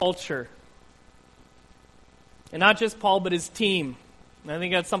culture. And not just Paul, but his team. And I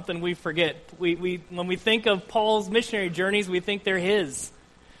think that's something we forget. When we think of Paul's missionary journeys, we think they're his.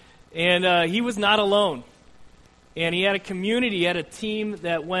 And he was not alone. And he had a community, he had a team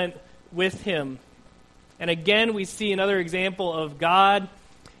that went with him. And again, we see another example of God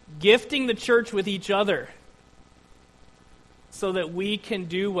gifting the church with each other so that we can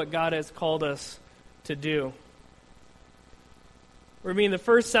do what God has called us to do. We're reading the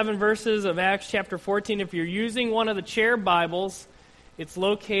first 7 verses of Acts chapter 14. If you're using one of the chair Bibles, it's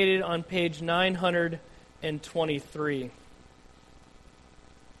located on page 923.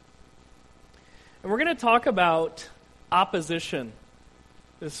 And we're going to talk about opposition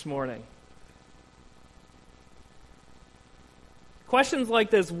this morning. Questions like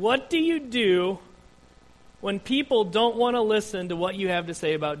this: what do you do when people don't want to listen to what you have to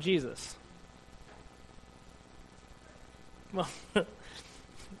say about Jesus? Well,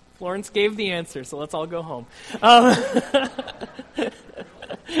 Florence gave the answer, so let's all go home.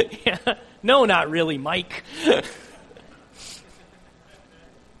 Yeah. No, not really, Mike.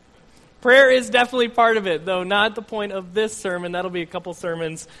 Prayer is definitely part of it, though not the point of this sermon. That'll be a couple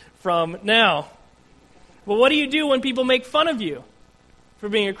sermons from now. But what do you do when people make fun of you for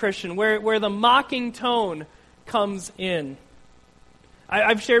being a Christian, where the mocking tone comes in?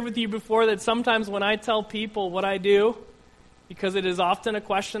 I've shared with you before that sometimes when I tell people what I do, because it is often a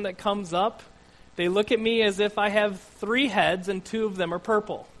question that comes up, they look at me as if I have 3 heads and 2 of them are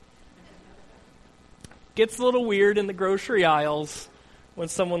purple. Gets a little weird in the grocery aisles when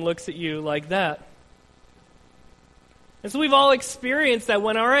someone looks at you like that. And so we've all experienced that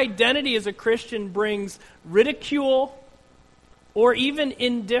when our identity as a Christian brings ridicule or even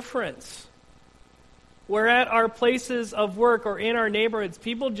indifference, we're at our places of work or in our neighborhoods,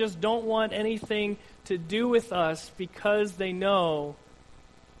 people just don't want anything to do with us because they know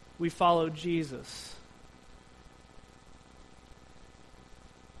we follow Jesus.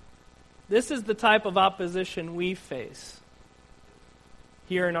 This is the type of opposition we face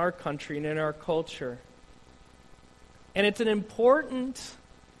here in our country and in our culture. And it's an important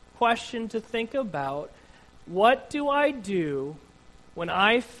question to think about. What do I do when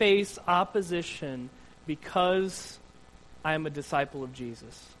I face opposition because I am a disciple of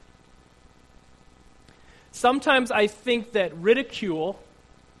Jesus? Sometimes I think that ridicule,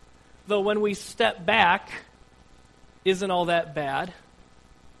 though when we step back, isn't all that bad.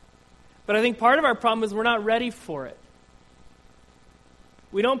 But I think part of our problem is we're not ready for it.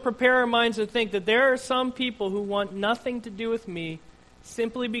 We don't prepare our minds to think that there are some people who want nothing to do with me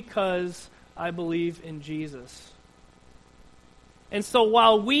simply because I believe in Jesus. And so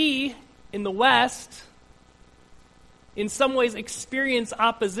while we, in the West, in some ways experience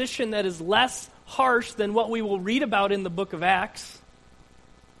opposition that is less harsh than what we will read about in the book of Acts,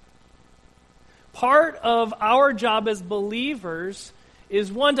 part of our job as believers is,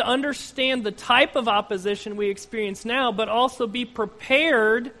 one, to understand the type of opposition we experience now, but also be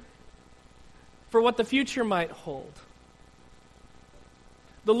prepared for what the future might hold.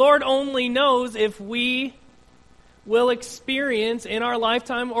 The Lord only knows if we will experience in our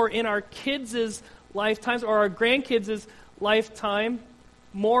lifetime or in our kids' lifetimes or our grandkids' lifetime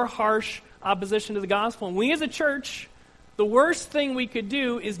more harsh opposition to the gospel. And we as a church, the worst thing we could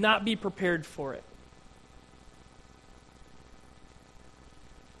do is not be prepared for it.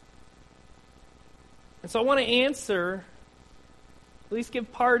 And so I want to answer, at least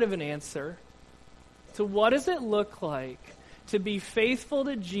give part of an answer, to what does it look like to be faithful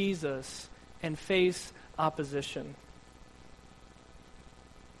to Jesus and face opposition.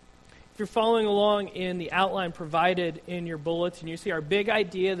 If you're following along in the outline provided in your bulletin, you see our big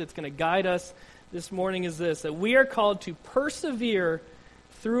idea that's going to guide us this morning is this: that we are called to persevere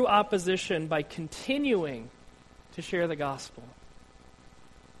through opposition by continuing to share the gospel.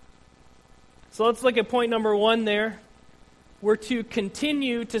 So let's look at point number 1 there. We're to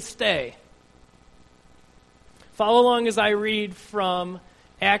continue to stay. Follow along as I read from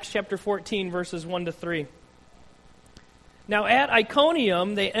Acts chapter 14, verses 1 to 3. Now at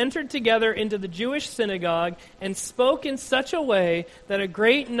Iconium they entered together into the Jewish synagogue and spoke in such a way that a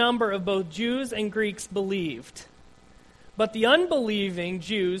great number of both Jews and Greeks believed. But the unbelieving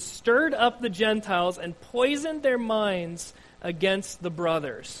Jews stirred up the Gentiles and poisoned their minds against the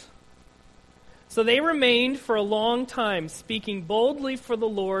brothers. So they remained for a long time, speaking boldly for the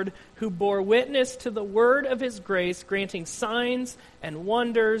Lord, who bore witness to the word of his grace, granting signs and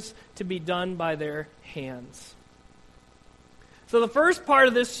wonders to be done by their hands. So the first part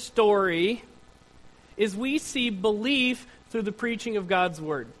of this story is we see belief through the preaching of God's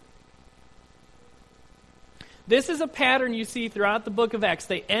word. This is a pattern you see throughout the book of Acts.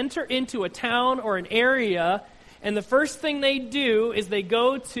 They enter into a town or an area, and the first thing they do is they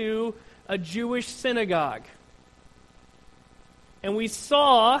go to a Jewish synagogue. And we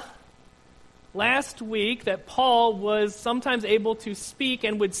saw last week that Paul was sometimes able to speak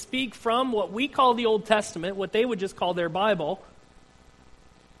and would speak from what we call the Old Testament, what they would just call their Bible,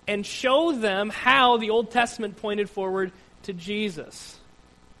 and show them how the Old Testament pointed forward to Jesus.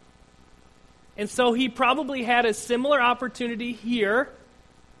 And so he probably had a similar opportunity here.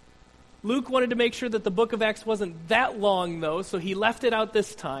 Luke wanted to make sure that the book of Acts wasn't that long, though, so he left it out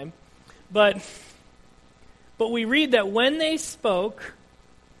this time. But we read that when they spoke,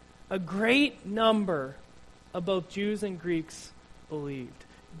 a great number of both Jews and Greeks believed.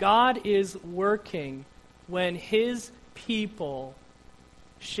 God is working when his people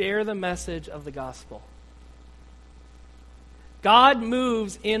share the message of the gospel. God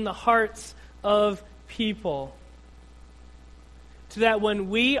moves in the hearts of people so that when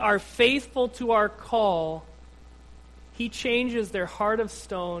we are faithful to our call, he changes their heart of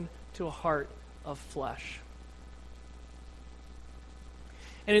stone to a heart of flesh.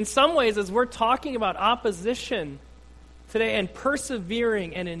 And in some ways, as we're talking about opposition today and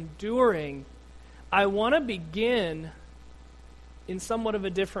persevering and enduring, I want to begin in somewhat of a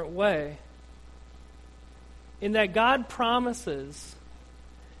different way. In that God promises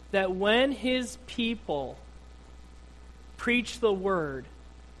that when his people preach the word,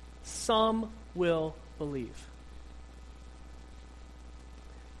 some will believe.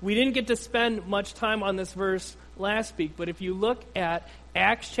 We didn't get to spend much time on this verse last week, but if you look at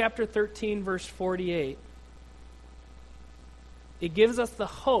Acts chapter 13, verse 48, it gives us the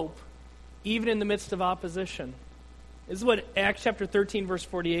hope even in the midst of opposition. This is what Acts chapter 13, verse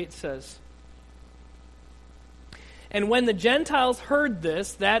 48 says. And when the Gentiles heard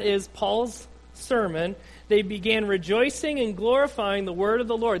this, that is Paul's sermon, they began rejoicing and glorifying the word of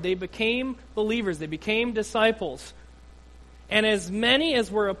the Lord. They became believers. They became disciples. And as many as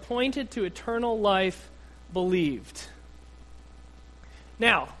were appointed to eternal life believed.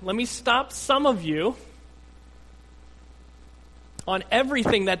 Now, let me stop some of you on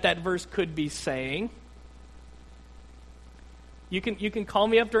everything that verse could be saying. You can call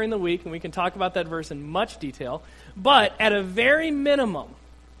me up during the week and we can talk about that verse in much detail. But at a very minimum,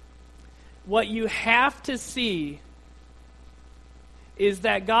 what you have to see is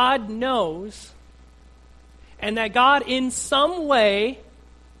that God knows and that God in some way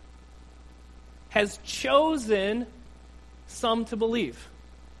has chosen some to believe.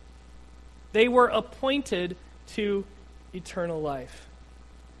 They were appointed to eternal life.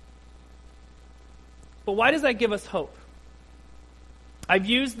 But why does that give us hope? I've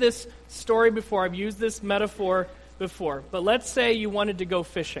used this story before. I've used this metaphor before. But let's say you wanted to go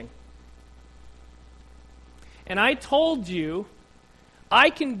fishing. And I told you, I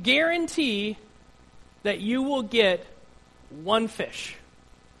can guarantee that you will get one fish.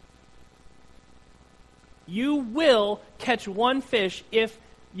 You will catch one fish if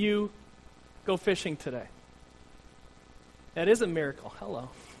you go fishing today. That is a miracle. Hello.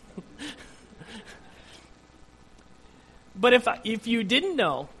 But if you didn't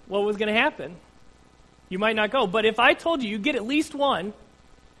know what was going to happen, you might not go. But if I told you you get at least one,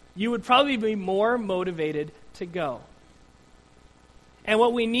 you would probably be more motivated to go. And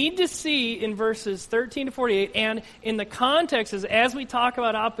what we need to see in verses 13 to 48, and in the context is as we talk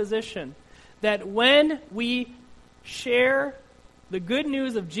about opposition, that when we share the good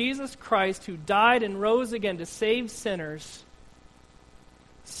news of Jesus Christ who died and rose again to save sinners,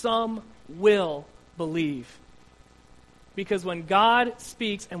 some will believe. Because when God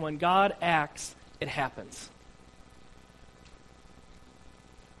speaks and when God acts, it happens.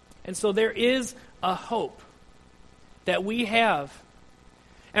 And so there is a hope that we have.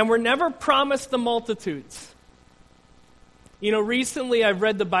 And we're never promised the multitudes. You know, recently I've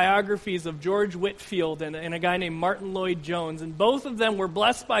read the biographies of George Whitefield and a guy named Martin Lloyd-Jones, and both of them were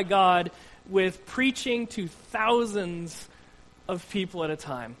blessed by God with preaching to thousands of people at a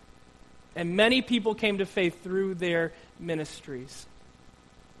time. And many people came to faith through their ministries.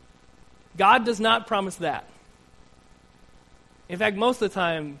 God does not promise that. In fact, most of the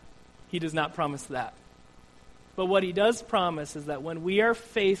time, he does not promise that. But what he does promise is that when we are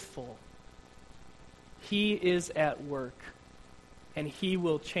faithful, he is at work, and he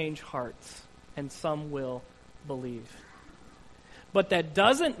will change hearts, and some will believe. But that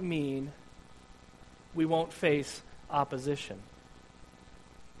doesn't mean we won't face opposition.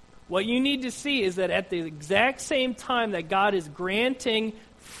 What you need to see is that at the exact same time that God is granting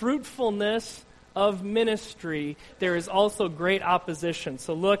fruitfulness of ministry, there is also great opposition.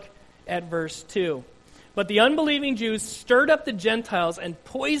 So look at verse 2. But the unbelieving Jews stirred up the Gentiles and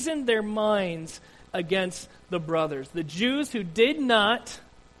poisoned their minds against the brothers. The Jews who did not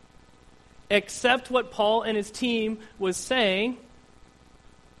accept what Paul and his team was saying,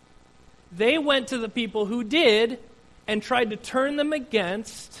 they went to the people who did and tried to turn them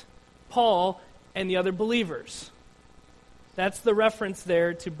against Paul and the other believers. That's the reference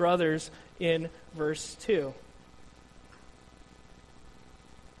there to brothers in verse 2.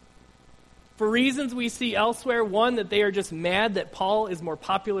 For reasons we see elsewhere, one, that they are just mad that Paul is more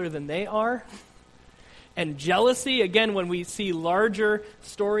popular than they are. And jealousy, again, when we see larger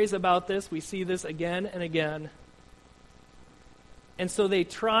stories about this, we see this again and again. And so they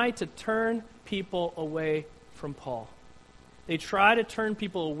try to turn people away from Paul. They try to turn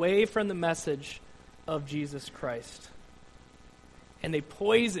people away from the message of Jesus Christ. And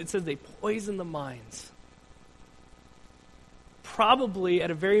it says they poison the minds. Probably,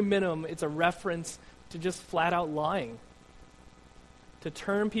 at a very minimum, it's a reference to just flat out lying. To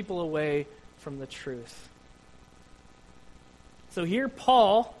turn people away from the truth. So here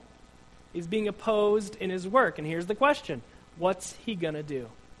Paul is being opposed in his work. And here's the question. What's he going to do?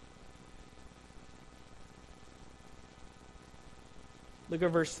 Look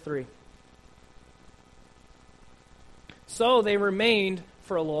at verse 3. So they remained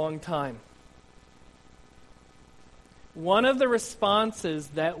for a long time. One of the responses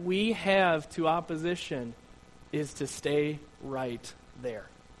that we have to opposition is to stay right there.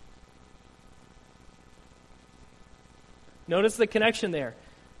 Notice the connection there.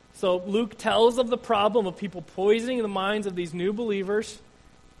 So Luke tells of the problem of people poisoning the minds of these new believers.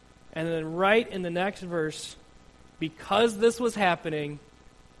 And then right in the next verse, because this was happening,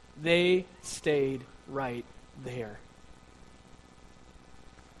 they stayed right there.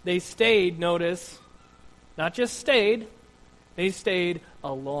 They stayed, notice, not just stayed, they stayed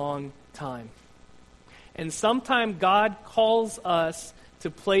a long time. And sometimes God calls us to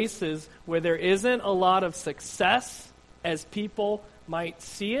places where there isn't a lot of success as people might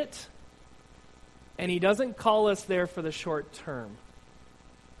see it, and He doesn't call us there for the short term.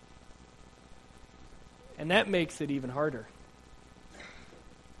 And that makes it even harder.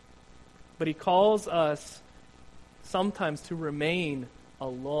 But He calls us sometimes to remain a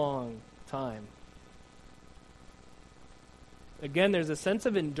long time. Again, there's a sense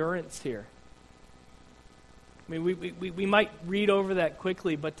of endurance here. I mean, we might read over that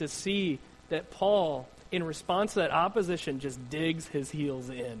quickly, but to see that Paul, in response to that opposition, just digs his heels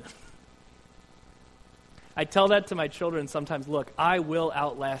in. I tell that to my children sometimes. Look, I will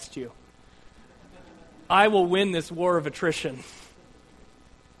outlast you. I will win this war of attrition.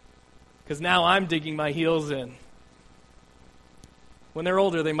 Because now I'm digging my heels in. When they're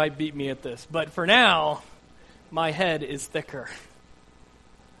older, they might beat me at this. But for now, my head is thicker.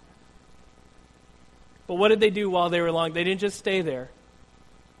 But what did they do while they were along? They didn't just stay there.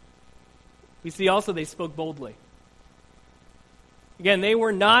 We see also they spoke boldly. Again, they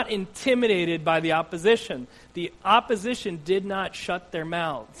were not intimidated by the opposition. The opposition did not shut their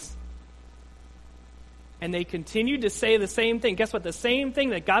mouths. And they continued to say the same thing. Guess what? The same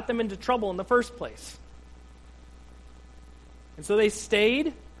thing that got them into trouble in the first place. And so they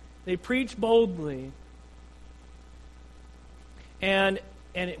stayed. They preached boldly. And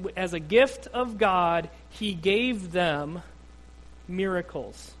as a gift of God, He gave them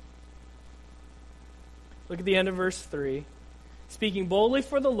miracles. Look at the end of verse 3. Speaking boldly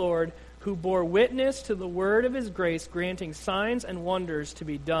for the Lord, who bore witness to the word of His grace, granting signs and wonders to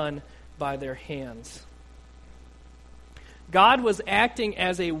be done by their hands. God was acting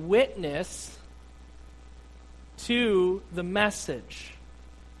as a witness to the message.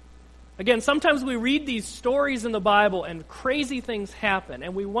 Again, sometimes we read these stories in the Bible and crazy things happen,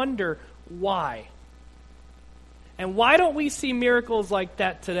 and we wonder why. And why don't we see miracles like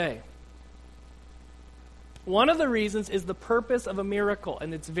that today? One of the reasons is the purpose of a miracle,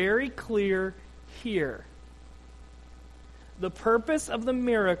 and it's very clear here. The purpose of the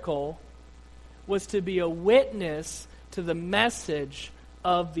miracle was to be a witness to the message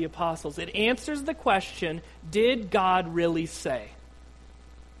of the apostles. It answers the question, did God really say?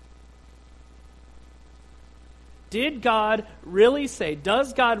 Did God really say?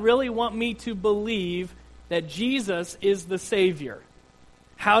 Does God really want me to believe that Jesus is the Savior?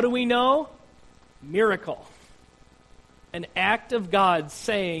 How do we know? Miracle. An act of God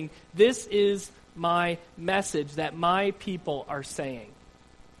saying, this is my message that my people are saying.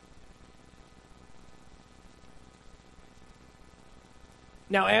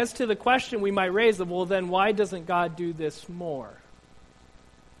 Now, as to the question we might raise, well, then why doesn't God do this more?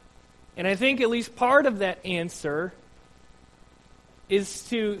 And I think at least part of that answer is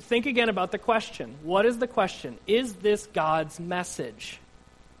to think again about the question. What is the question? Is this God's message?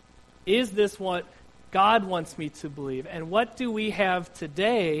 Is this what God wants me to believe? And what do we have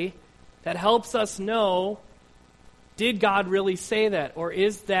today that helps us know, did God really say that? Or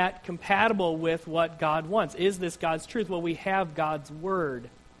is that compatible with what God wants? Is this God's truth? Well, we have God's word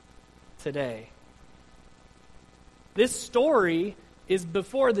today. This story is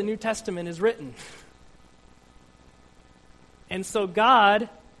before the New Testament is written. And so God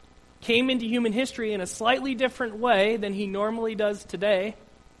came into human history in a slightly different way than he normally does today.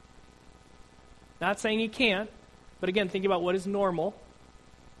 Not saying he can't, but again, think about what is normal.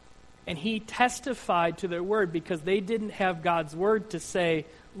 And he testified to their word because they didn't have God's word to say,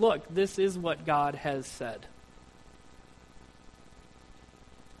 look, this is what God has said.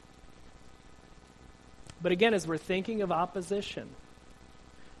 But again, as we're thinking of opposition,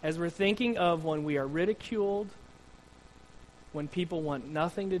 as we're thinking of when we are ridiculed, when people want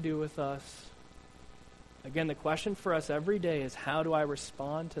nothing to do with us, again, the question for us every day is, how do I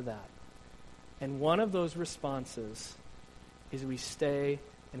respond to that? And one of those responses is we stay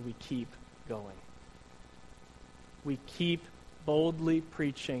and we keep going. We keep boldly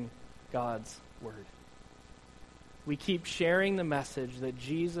preaching God's word. We keep sharing the message that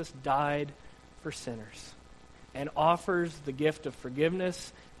Jesus died for sinners and offers the gift of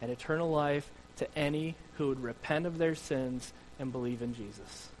forgiveness and eternal life to any who would repent of their sins and believe in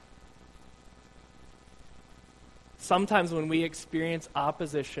Jesus. Sometimes when we experience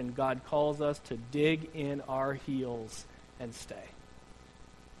opposition, God calls us to dig in our heels and stay.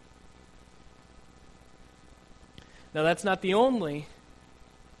 Now, that's not the only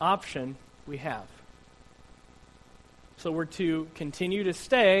option we have. So we're to continue to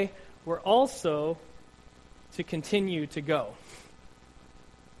stay. We're also to continue to go.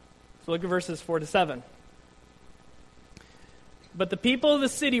 So look at verses 4 to 7. But the people of the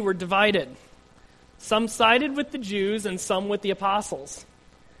city were divided. Some sided with the Jews and some with the apostles.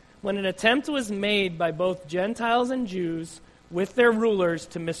 When an attempt was made by both Gentiles and Jews with their rulers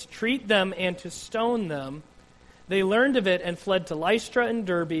to mistreat them and to stone them, they learned of it and fled to Lystra and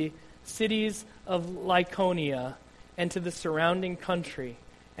Derbe, cities of Lycaonia, and to the surrounding country.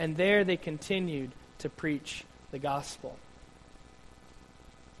 And there they continued to preach the gospel.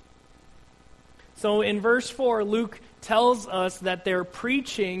 So in verse 4, Luke tells us that their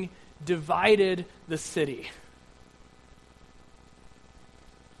preaching divided the city.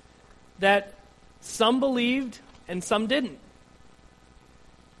 That some believed and some didn't.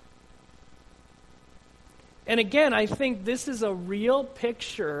 And again, I think this is a real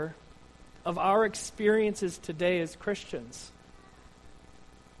picture of our experiences today as Christians.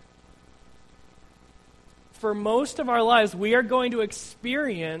 For most of our lives, we are going to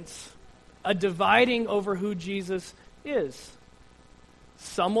experience a dividing over who Jesus is.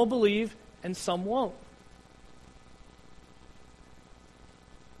 Some will believe and some won't.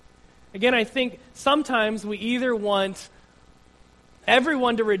 Again, I think sometimes we either want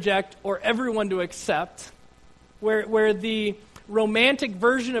everyone to reject or everyone to accept, where the romantic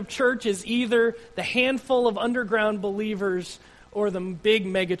version of church is either the handful of underground believers or the big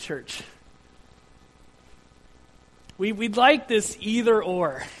megachurch. We'd like this either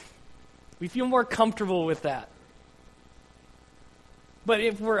or. We feel more comfortable with that. But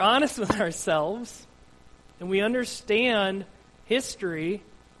if we're honest with ourselves and we understand history,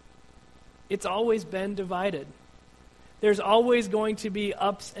 it's always been divided. There's always going to be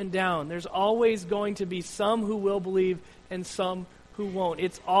ups and downs. There's always going to be some who will believe and some who won't.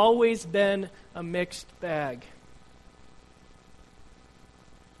 It's always been a mixed bag.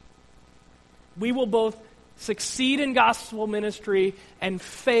 We will both succeed in gospel ministry and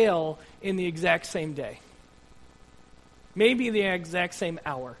fail in the exact same day. Maybe the exact same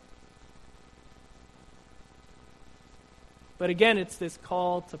hour. But again, it's this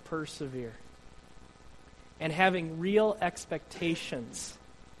call to persevere and having real expectations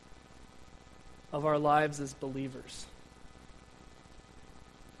of our lives as believers.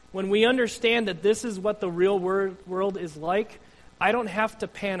 When we understand that this is what the real world is like, I don't have to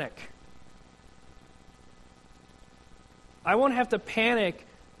panic. I won't have to panic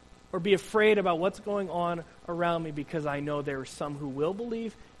or be afraid about what's going on around me because I know there are some who will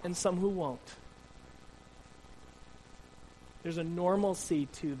believe and some who won't. There's a normalcy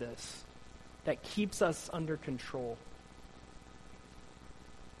to this that keeps us under control.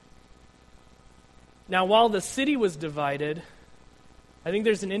 Now, while the city was divided, I think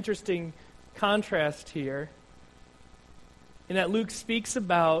there's an interesting contrast here in that Luke speaks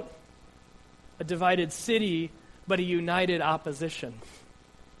about a divided city but a united opposition.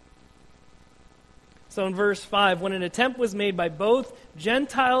 So in verse 5, when an attempt was made by both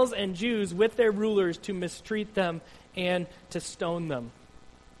Gentiles and Jews with their rulers to mistreat them and to stone them.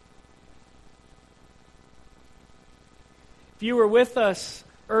 If you were with us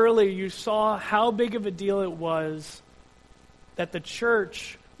earlier, you saw how big of a deal it was that the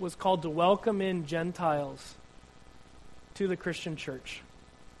church was called to welcome in Gentiles to the Christian church.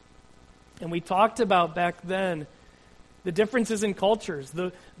 And we talked about back then the differences in cultures,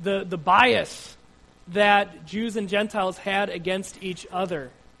 the bias that Jews and Gentiles had against each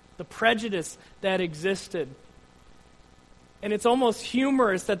other, the prejudice that existed. And it's almost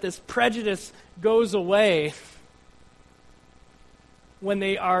humorous that this prejudice goes away when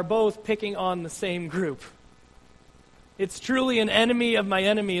they are both picking on the same group. It's truly an enemy of my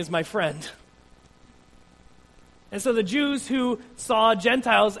enemy is my friend. And so the Jews who saw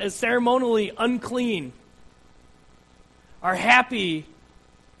Gentiles as ceremonially unclean are happy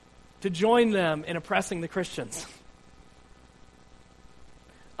to join them in oppressing the Christians.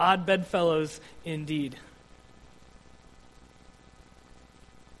 Odd bedfellows indeed.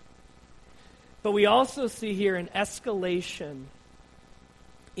 But we also see here an escalation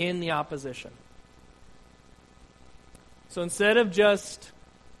in the opposition. So instead of just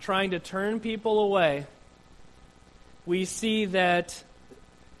trying to turn people away, we see that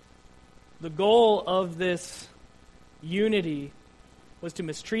the goal of this unity was to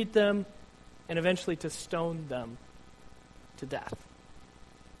mistreat them and eventually to stone them to death.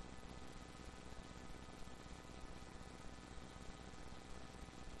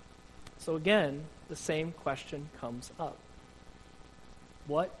 So again, the same question comes up.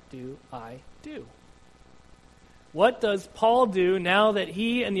 What do I do? What does Paul do now that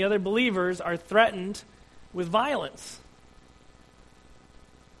he and the other believers are threatened with violence?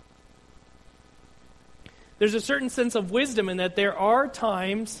 There's a certain sense of wisdom in that there are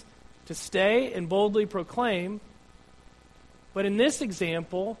times to stay and boldly proclaim, but in this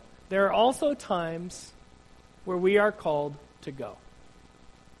example, there are also times where we are called to go.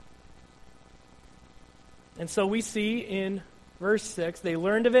 And so we see in verse 6, they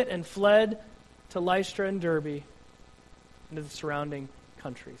learned of it and fled to Lystra and Derbe and to the surrounding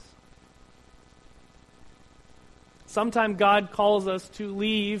countries. Sometimes God calls us to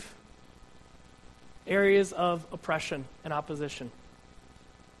leave areas of oppression and opposition.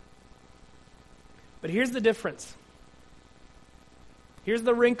 But here's the difference. Here's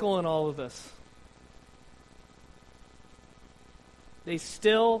the wrinkle in all of this. They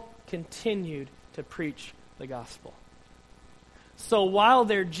still continued to preach the gospel. So while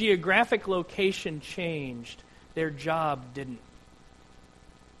their geographic location changed, their job didn't.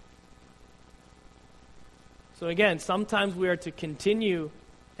 So again, sometimes we are to continue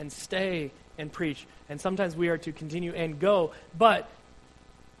and stay and preach, and sometimes we are to continue and go, but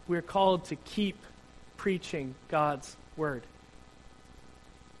we're called to keep preaching God's word.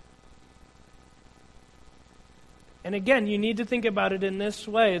 And again, you need to think about it in this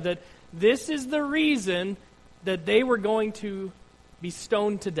way, that this is the reason that they were going to be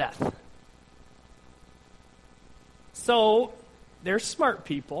stoned to death. So, they're smart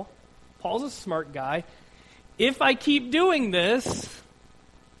people. Paul's a smart guy. If I keep doing this,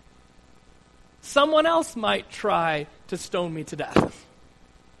 someone else might try to stone me to death.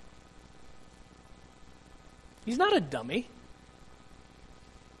 He's not a dummy.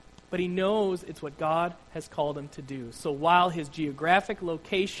 But he knows it's what God has called him to do. So while his geographic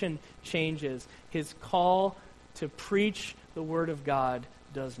location changes, his call to preach the word of God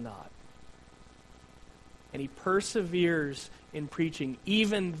does not. And he perseveres in preaching,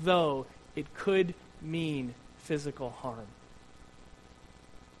 even though it could mean physical harm.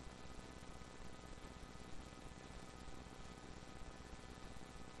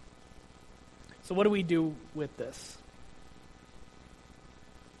 So what do we do with this?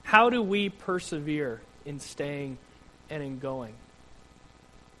 How do we persevere in staying and in going?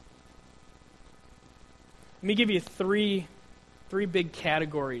 Let me give you three big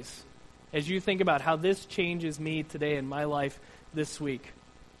categories as you think about how this changes me today in my life this week.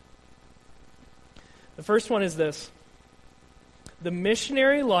 The first one is this. The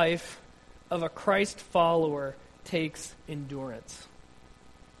missionary life of a Christ follower takes endurance.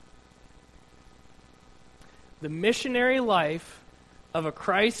 The missionary life of a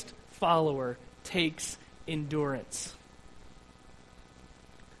Christ follower takes endurance.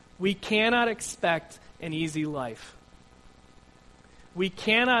 We cannot expect an easy life. We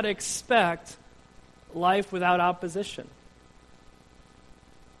cannot expect life without opposition.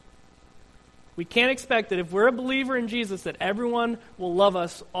 We can't expect that if we're a believer in Jesus that everyone will love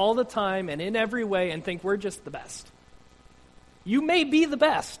us all the time and in every way and think we're just the best. You may be the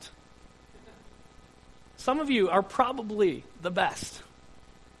best. Some of you are probably the best.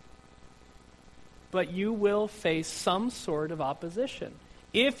 But you will face some sort of opposition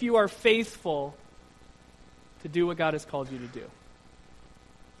if you are faithful to do what God has called you to do.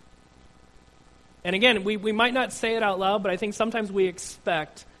 And again, we might not say it out loud, but I think sometimes we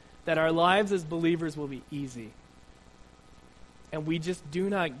expect that our lives as believers will be easy. And we just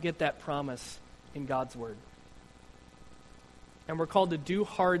do not get that promise in God's word. And we're called to do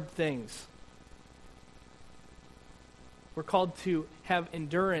hard things. We're called to have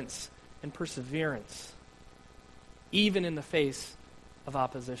endurance and perseverance, even in the face of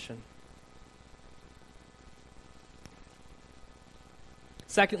opposition.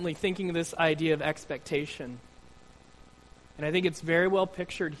 Secondly, thinking of this idea of expectation, and I think it's very well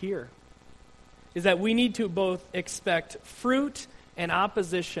pictured here, is that we need to both expect fruit and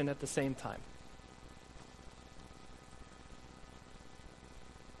opposition at the same time.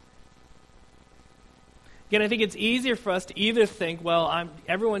 Again, I think it's easier for us to either think, well,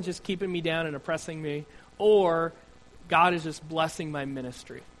 everyone's just keeping me down and oppressing me, or God is just blessing my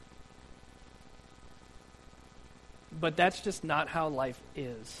ministry. But that's just not how life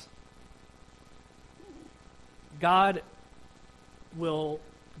is. God will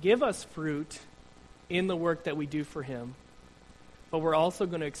give us fruit in the work that we do for Him, but we're also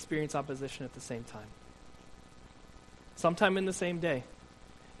going to experience opposition at the same time. Sometime in the same day.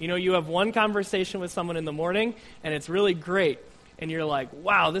 You know, you have one conversation with someone in the morning, and it's really great. And you're like,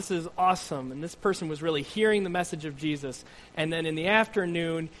 wow, this is awesome. And this person was really hearing the message of Jesus. And then in the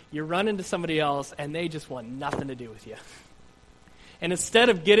afternoon, you run into somebody else, and they just want nothing to do with you. And instead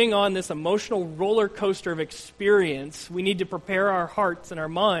of getting on this emotional roller coaster of experience, we need to prepare our hearts and our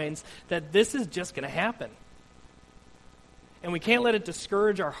minds that this is just going to happen. And we can't let it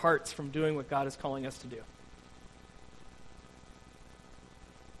discourage our hearts from doing what God is calling us to do.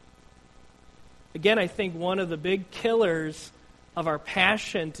 Again, I think one of the big killers of our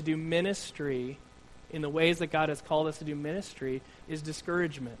passion to do ministry in the ways that God has called us to do ministry is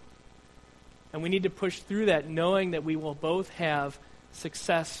discouragement. And we need to push through that knowing that we will both have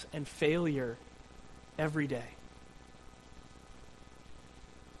success and failure every day.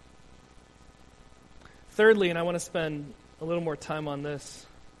 Thirdly, and I want to spend a little more time on this,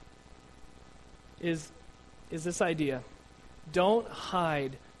 is this idea. Don't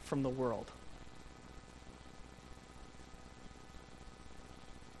hide from the world.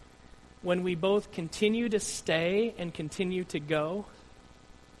 When we both continue to stay and continue to go,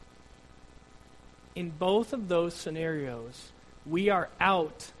 in both of those scenarios, we are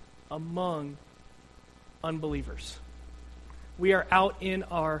out among unbelievers. We are out in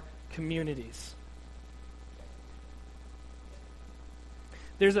our communities.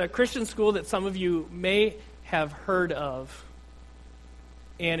 There's a Christian school that some of you may have heard of,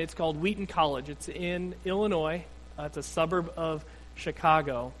 and it's called Wheaton College. It's in Illinois. It's a suburb of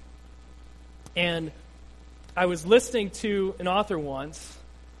Chicago. And I was listening to an author once,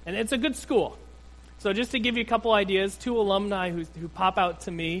 and it's a good school. So just to give you a couple ideas, two alumni who pop out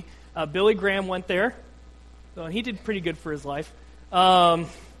to me. Billy Graham went there. So he did pretty good for his life. And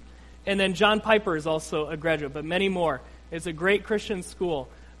then John Piper is also a graduate, but many more. It's a great Christian school.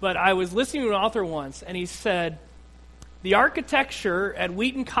 But I was listening to an author once, and he said, the architecture at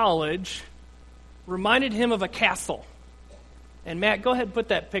Wheaton College reminded him of a castle. And Matt, go ahead and put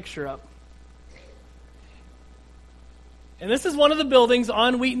that picture up. And this is one of the buildings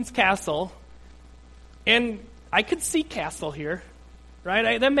on Wheaton's Castle. And I could see castle here,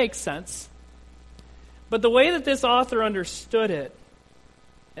 right? That makes sense. But the way that this author understood it,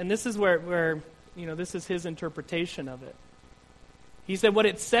 and this is where this is his interpretation of it. He said what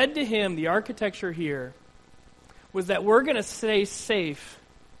it said to him, the architecture here, was that we're going to stay safe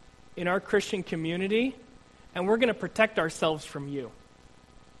in our Christian community, and we're going to protect ourselves from you.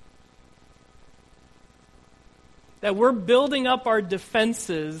 That we're building up our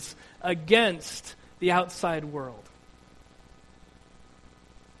defenses against the outside world.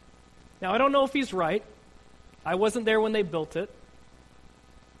 Now, I don't know if he's right. I wasn't there when they built it.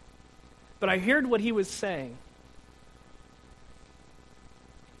 But I heard what he was saying.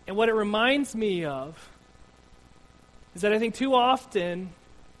 And what it reminds me of is that I think too often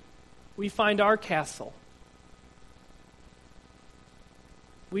we find our castle.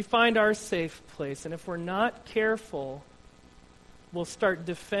 We find our safe place, and if we're not careful, we'll start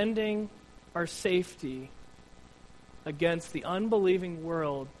defending our safety against the unbelieving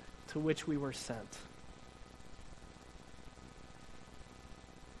world to which we were sent.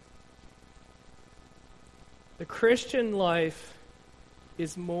 The Christian life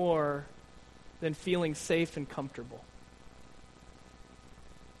is more than feeling safe and comfortable.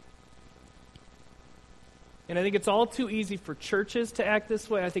 And I think it's all too easy for churches to act this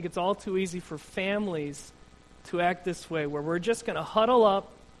way. I think it's all too easy for families to act this way, where we're just going to huddle up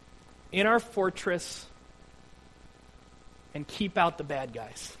in our fortress and keep out the bad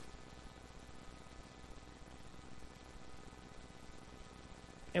guys.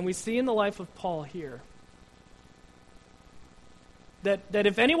 And we see in the life of Paul here that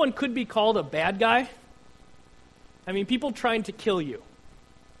if anyone could be called a bad guy, I mean, people trying to kill you.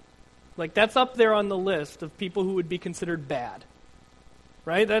 Like, that's up there on the list of people who would be considered bad.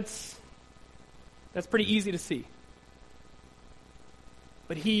 Right? That's pretty easy to see.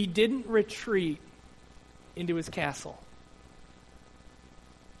 But he didn't retreat into his castle.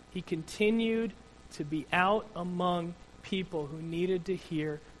 He continued to be out among people who needed to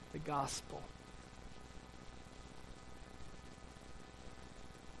hear the gospel.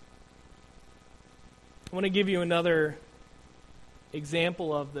 I want to give you another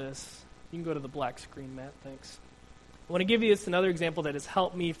example of this. You can go to the black screen, Matt, thanks. I want to give you this another example that has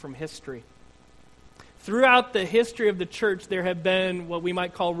helped me from history. Throughout the history of the church, there have been what we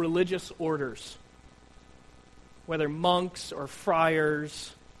might call religious orders, whether monks or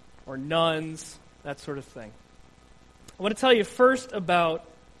friars or nuns, that sort of thing. I want to tell you first about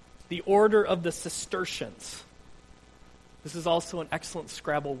the order of the Cistercians. This is also an excellent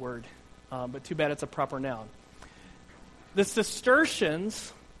Scrabble word, but too bad it's a proper noun. The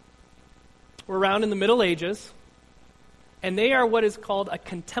Cistercians were around in the Middle Ages, and they are what is called a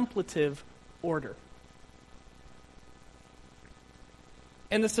contemplative order.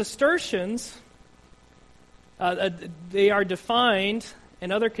 And the Cistercians, they are defined,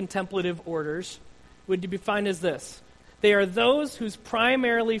 and other contemplative orders would be defined as this. They are those whose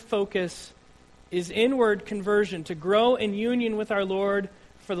primarily focus is inward conversion, to grow in union with our Lord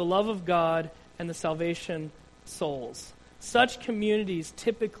for the love of God and the salvation of souls. Such communities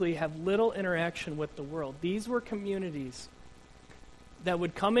typically have little interaction with the world. These were communities that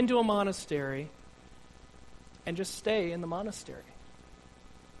would come into a monastery and just stay in the monastery.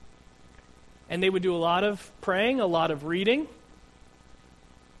 And they would do a lot of praying, a lot of reading,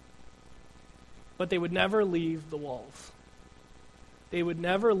 but they would never leave the walls. They would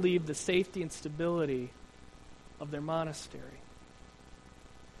never leave the safety and stability of their monastery.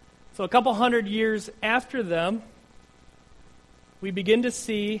 So a couple hundred years after them, we begin to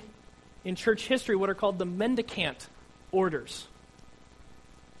see in church history what are called the mendicant orders.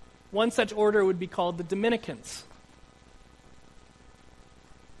 One such order would be called the Dominicans.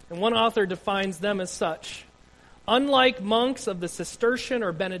 And one author defines them as such. Unlike monks of the Cistercian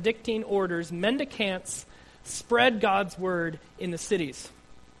or Benedictine orders, mendicants spread God's word in the cities.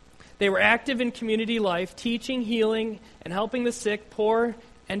 They were active in community life, teaching, healing, and helping the sick, poor,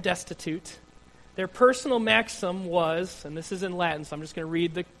 and destitute. Their personal maxim was, and this is in Latin, so I'm just going to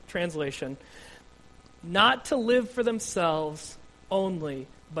read the translation, not to live for themselves only,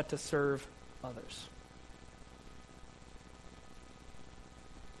 but to serve others.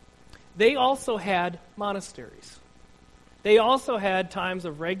 They also had monasteries. They also had times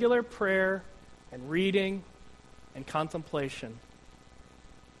of regular prayer and reading and contemplation.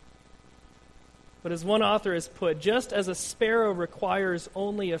 But as one author has put, just as a sparrow requires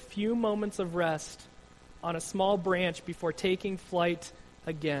only a few moments of rest on a small branch before taking flight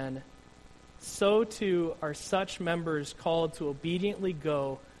again, so too are such members called to obediently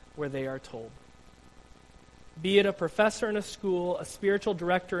go where they are told. Be it a professor in a school, a spiritual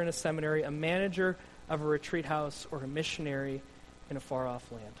director in a seminary, a manager of a retreat house, or a missionary in a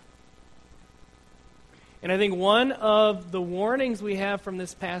far-off land. And I think one of the warnings we have from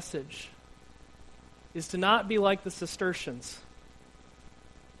this passage is to not be like the Cistercians,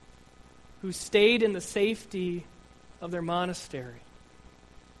 who stayed in the safety of their monastery,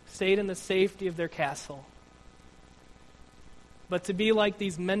 stayed in the safety of their castle, but to be like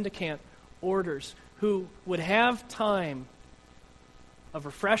these mendicant orders who would have time of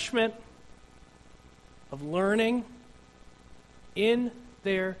refreshment, of learning in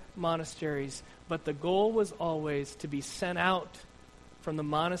their monasteries, but the goal was always to be sent out from the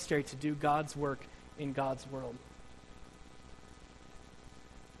monastery to do God's work in God's world.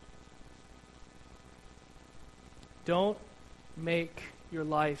 Don't make your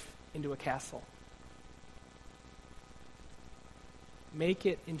life into a castle. Make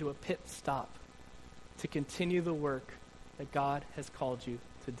it into a pit stop to continue the work that God has called you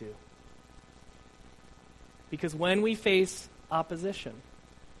to do. Because when we face opposition,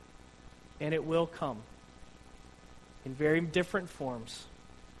 and it will come in very different forms,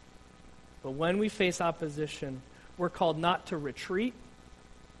 but when we face opposition, we're called not to retreat.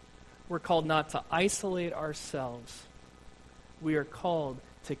 We're called not to isolate ourselves. We are called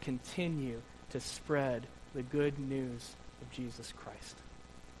to continue to spread the good news of Jesus Christ.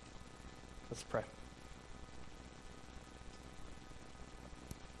 Let's pray.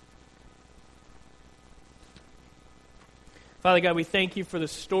 Father God, we thank you for the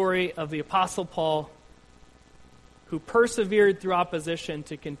story of the Apostle Paul, who persevered through opposition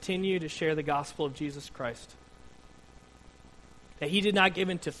to continue to share the gospel of Jesus Christ. That he did not give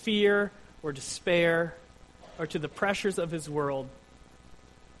in to fear or despair or to the pressures of his world,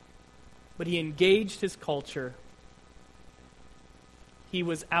 but he engaged his culture. He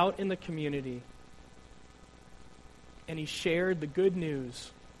was out in the community, and he shared the good news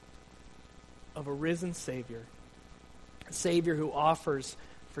of a risen Savior, a Savior who offers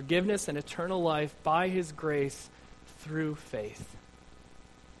forgiveness and eternal life by his grace through faith.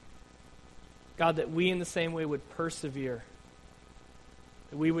 God, that we in the same way would persevere,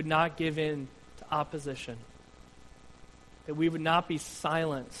 that we would not give in to opposition, that we would not be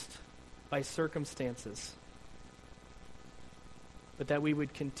silenced by circumstances, but that we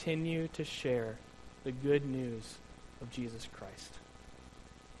would continue to share the good news of Jesus Christ.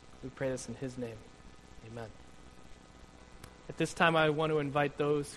 We pray this in his name. Amen. At this time, I want to invite those